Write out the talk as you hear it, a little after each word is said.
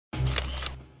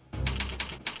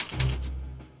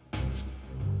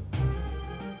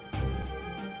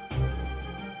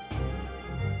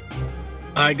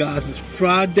Alright guys, it's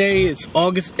Friday, it's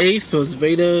August 8th, so it's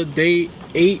VEDA day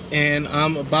 8, and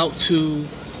I'm about to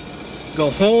go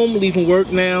home, leaving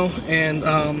work now, and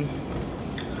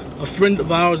a friend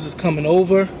of ours is coming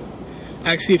over.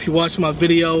 Actually, if you watch my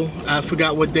video, I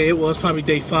forgot what day it was, probably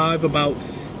day 5, about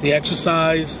the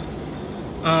exercise,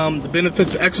 the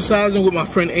benefits of exercising with my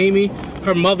friend Amy.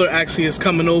 Her mother actually is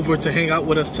coming over to hang out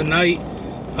with us tonight.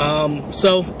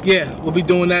 So yeah, we'll be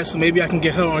doing that, so maybe I can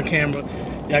get her on camera.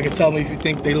 Y'all can tell me if you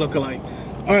think they look alike.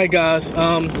 Alright guys,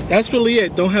 that's really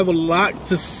it. Don't have a lot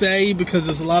to say because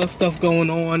there's a lot of stuff going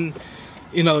on,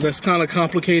 you know, that's kind of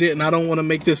complicated, and I don't want to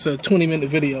make this a 20-minute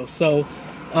video. So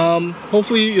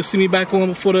hopefully you'll see me back on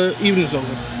before the evening's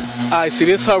over. Alright, see,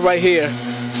 this is her right here.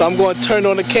 So I'm going to turn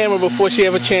on the camera before she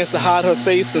have a chance to hide her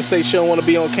face and say she don't want to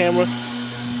be on camera.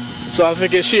 So I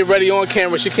figure she already on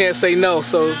camera, she can't say no.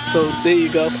 So there you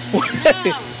go.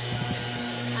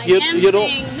 You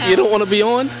don't want to be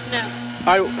on? No.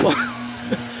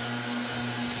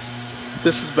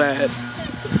 This is bad.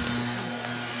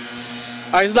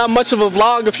 Alright, it's not much of a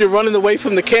vlog if you're running away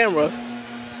from the camera.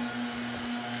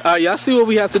 Alright, y'all see what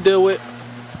we have to deal with?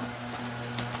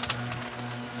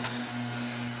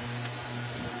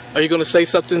 Are you going to say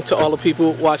something to all the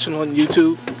people watching on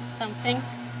YouTube? Something.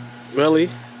 Really?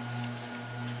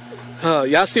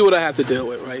 Y'all see what I have to deal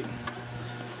with, right?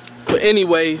 But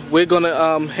anyway, we're going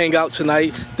to hang out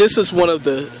tonight. This is one of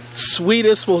the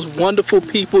sweetest, most wonderful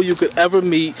people you could ever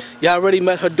meet. Y'all already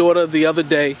met her daughter the other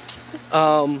day.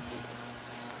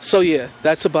 So yeah,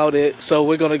 that's about it. So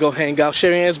we're going to go hang out.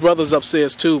 Sherry Ann's brother's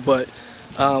upstairs too, but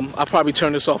I'll probably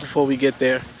turn this off before we get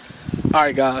there.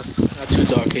 Alright guys, not too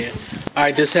dark here.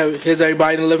 Alright, here's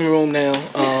everybody in the living room now.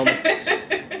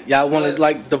 Y'all want to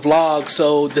like the vlog,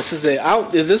 so this is it.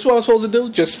 Is this what I'm supposed to do?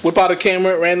 Just whip out a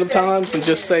camera at random times and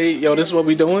just say, yo, this is what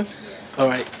we doing?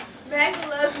 Alright. Maggie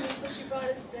loves me, so she brought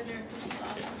us dinner because she's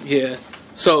awesome. Yeah.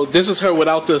 So this is her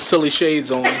without the silly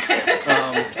shades on.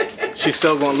 She's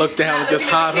still gonna look down and just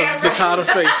hide her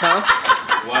face, huh?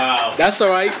 Wow. That's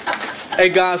alright. Hey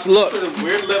guys, look. That's a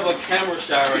weird level of camera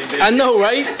shot right there. I know,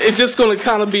 right? It's just gonna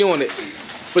kind of be on it.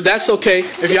 But that's okay.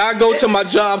 If y'all go to my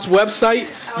job's website,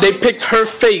 they picked her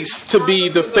face to be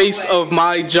the face of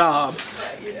my job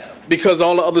because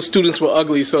all the other students were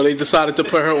ugly, so they decided to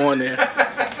put her on there.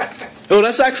 Oh,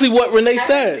 that's actually what Renee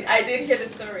said. I did hear the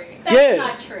story. That's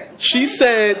not true. She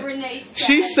said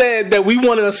that we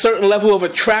wanted a certain level of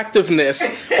attractiveness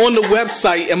on the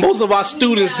website, and most of our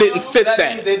students didn't fit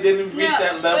that. They didn't reach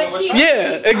that level.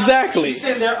 Yeah, exactly. She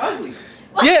said they're ugly.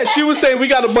 Yeah, she was saying we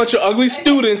got a bunch of ugly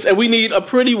students and we need a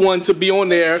pretty one to be on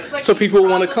there so people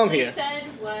want to come here. Said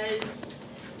was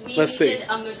we Let's see. needed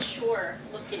a mature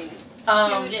looking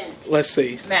student. Let's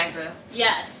see. Magda.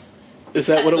 Yes. Is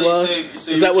that what it was?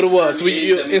 Is that what it was?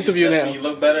 You interview now. You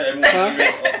look better.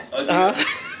 Magda,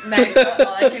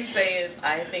 all I can say is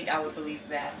I think I would believe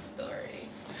that story.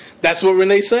 That's what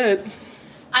Renee said.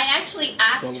 I actually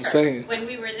asked her when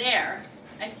we were there.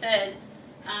 I said,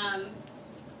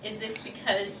 is this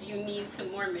because you need some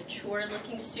more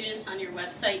mature-looking students on your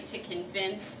website to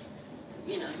convince,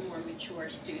 you know, the more mature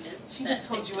students? She just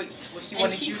told you what she and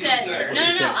wanted she you said, to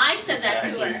say. No, I said that to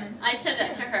her. I said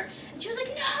that to her. And she was like,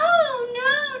 no,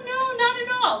 not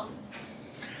at all.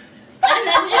 And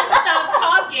then just stopped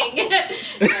talking. Yeah,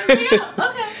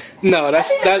 okay. No,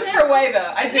 that's her way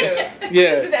though. I do. Yeah.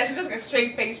 She did that. She does like a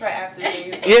straight face right after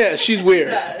me. Yeah, she's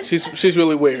weird. She She's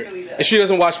really weird. She really does. And she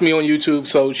doesn't watch me on YouTube,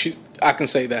 so I can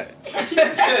say that.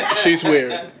 She's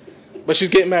weird. But she's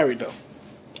getting married though.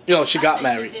 You know, she got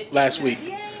married last week.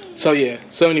 Yay. So yeah.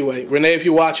 So anyway, Renee, if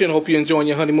you're watching, hope you're enjoying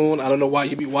your honeymoon. I don't know why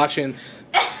you be watching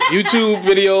YouTube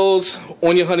videos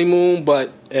on your honeymoon,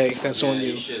 but hey, that's on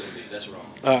you. You shouldn't be. That's wrong.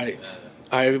 All right.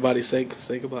 All right, everybody, say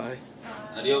goodbye.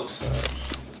 Adios.